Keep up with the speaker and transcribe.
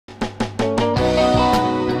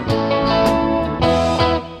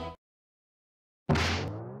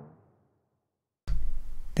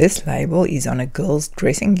This label is on a girl's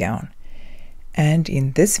dressing gown, and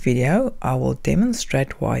in this video I will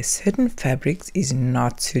demonstrate why certain fabrics is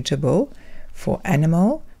not suitable for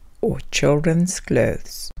animal or children's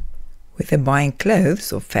clothes. Whether buying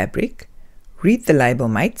clothes or fabric, read the label,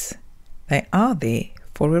 mates. They are there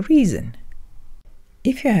for a reason.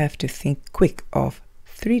 If you have to think quick of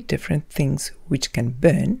 3 different things which can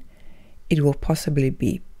burn, it will possibly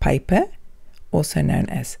be paper, also known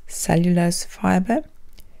as cellulose fiber,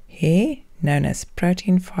 hair, known as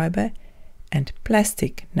protein fiber, and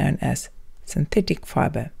plastic, known as synthetic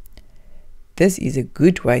fiber. This is a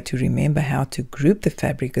good way to remember how to group the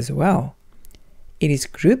fabric as well. It is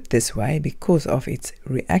grouped this way because of its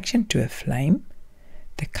reaction to a flame,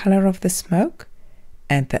 the color of the smoke,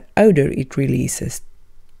 and the odor it releases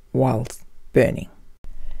whilst burning.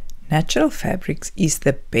 Natural fabrics is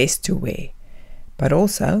the best to wear, but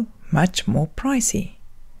also much more pricey.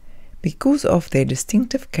 Because of their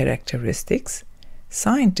distinctive characteristics,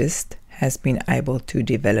 scientists has been able to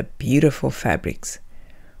develop beautiful fabrics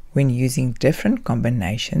when using different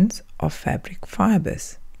combinations of fabric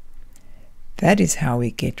fibers. That is how we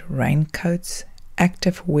get raincoats,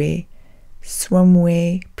 active wear,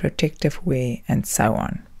 swimwear, protective wear, and so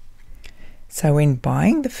on. So when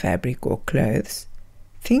buying the fabric or clothes,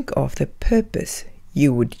 think of the purpose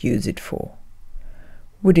you would use it for.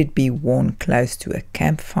 Would it be worn close to a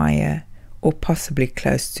campfire, or possibly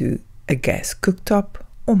close to a gas cooktop,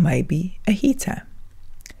 or maybe a heater?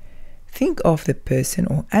 Think of the person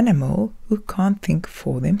or animal who can't think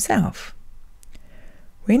for themselves.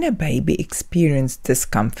 When a baby experiences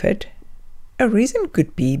discomfort, a reason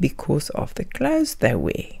could be because of the clothes they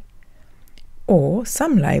wear, or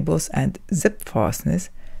some labels and zip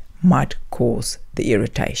fasteners might cause the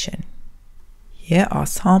irritation. Here are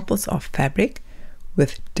samples of fabric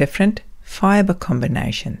with different fiber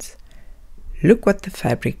combinations. Look what the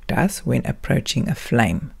fabric does when approaching a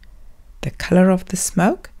flame, the color of the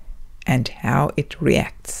smoke, and how it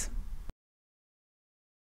reacts.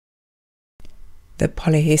 The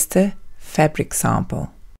polyester fabric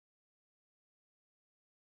sample.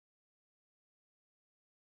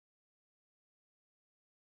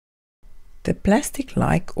 The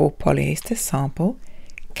plastic-like or polyester sample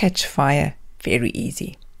catch fire very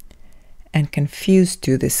easy and can fuse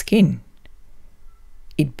to the skin.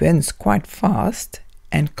 It burns quite fast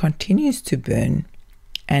and continues to burn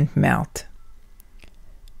and melt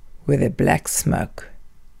with a black smoke.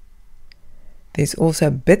 There's also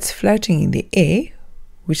bits floating in the air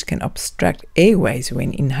which can obstruct airways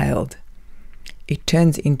when inhaled. It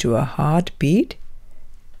turns into a hard bead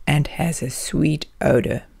and has a sweet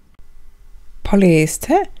odor.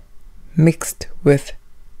 Polyester mixed with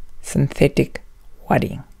synthetic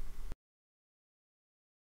wadding.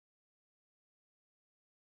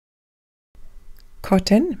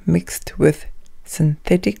 Cotton mixed with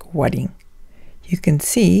synthetic wadding. You can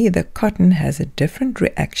see the cotton has a different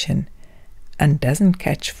reaction and doesn't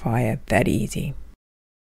catch fire that easy.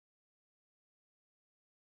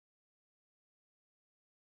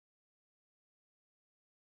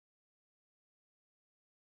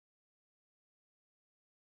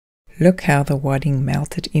 Look how the wadding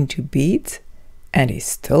melted into beads and is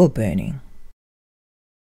still burning.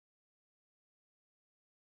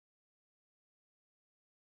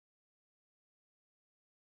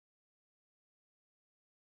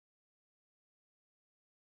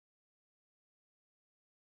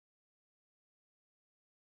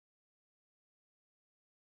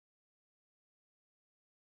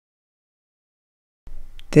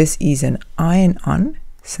 This is an iron-on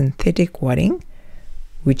synthetic wadding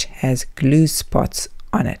which has glue spots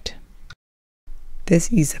on it.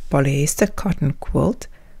 This is a polyester cotton quilt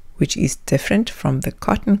which is different from the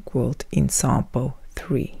cotton quilt in sample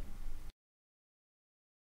 3.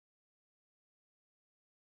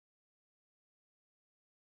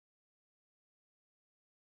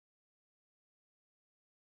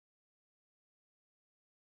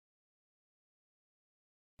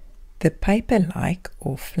 The paper-like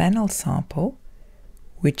or flannel sample,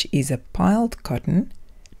 which is a piled cotton,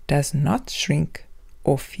 does not shrink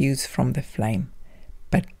or fuse from the flame,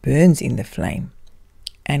 but burns in the flame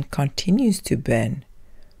and continues to burn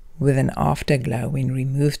with an afterglow when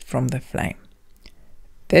removed from the flame.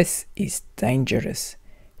 This is dangerous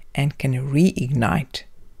and can reignite.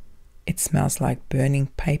 It smells like burning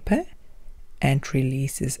paper and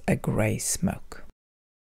releases a grey smoke.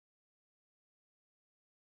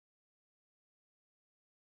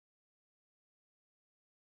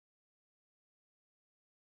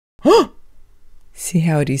 See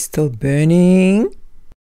how it is still burning?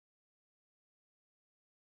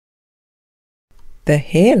 The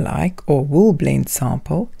hair-like or wool blend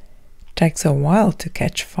sample takes a while to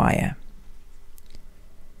catch fire.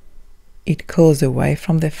 It cools away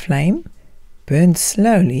from the flame, burns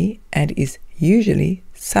slowly, and is usually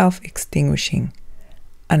self-extinguishing,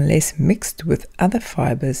 unless mixed with other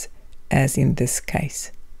fibers, as in this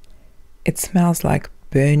case. It smells like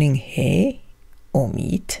burning hair or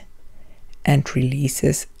meat and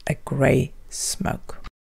releases a grey smoke.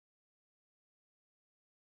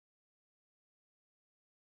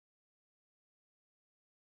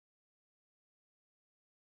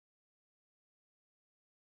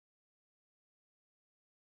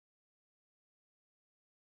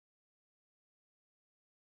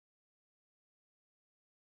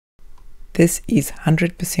 This is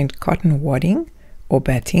 100% cotton wadding or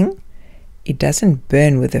batting. It doesn't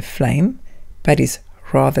burn with a flame, but is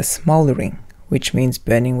rather smoldering, which means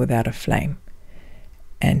burning without a flame,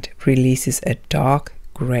 and releases a dark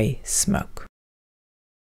grey smoke.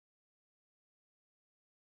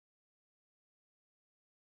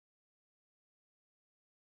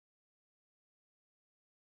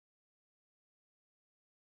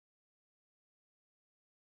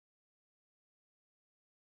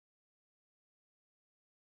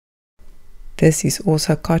 This is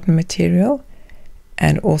also cotton material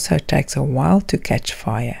and also takes a while to catch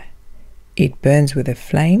fire. It burns with a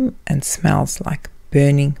flame and smells like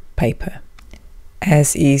burning paper,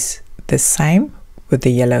 as is the same with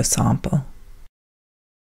the yellow sample.